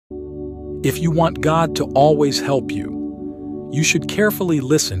If you want God to always help you, you should carefully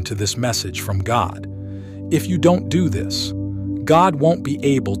listen to this message from God. If you don't do this, God won't be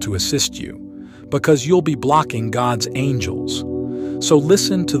able to assist you because you'll be blocking God's angels. So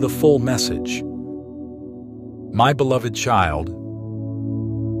listen to the full message. My beloved child,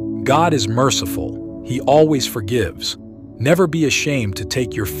 God is merciful. He always forgives. Never be ashamed to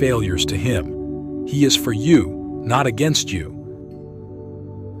take your failures to Him. He is for you, not against you.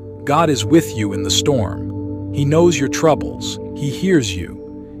 God is with you in the storm. He knows your troubles. He hears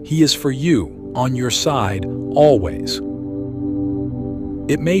you. He is for you, on your side, always.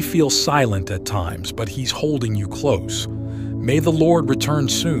 It may feel silent at times, but He's holding you close. May the Lord return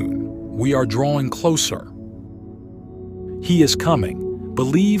soon. We are drawing closer. He is coming.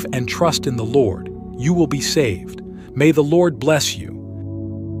 Believe and trust in the Lord. You will be saved. May the Lord bless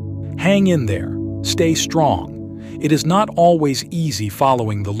you. Hang in there. Stay strong. It is not always easy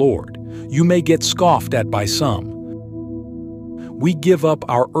following the Lord. You may get scoffed at by some. We give up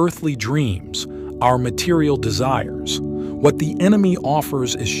our earthly dreams, our material desires. What the enemy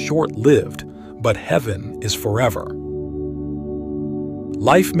offers is short-lived, but heaven is forever.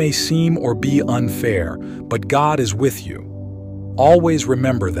 Life may seem or be unfair, but God is with you. Always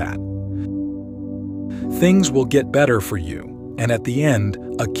remember that. Things will get better for you, and at the end,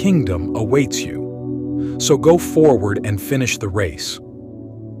 a kingdom awaits you. So go forward and finish the race.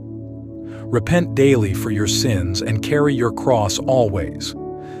 Repent daily for your sins and carry your cross always.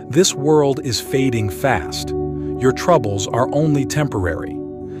 This world is fading fast. Your troubles are only temporary.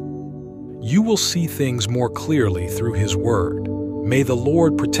 You will see things more clearly through His Word. May the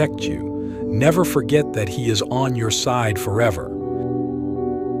Lord protect you. Never forget that He is on your side forever.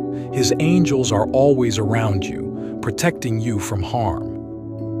 His angels are always around you, protecting you from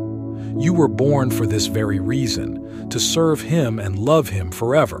harm. You were born for this very reason, to serve Him and love Him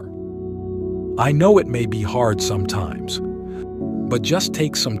forever. I know it may be hard sometimes, but just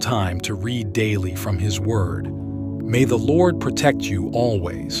take some time to read daily from His Word. May the Lord protect you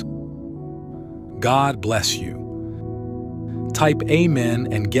always. God bless you. Type Amen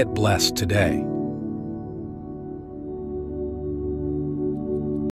and get blessed today.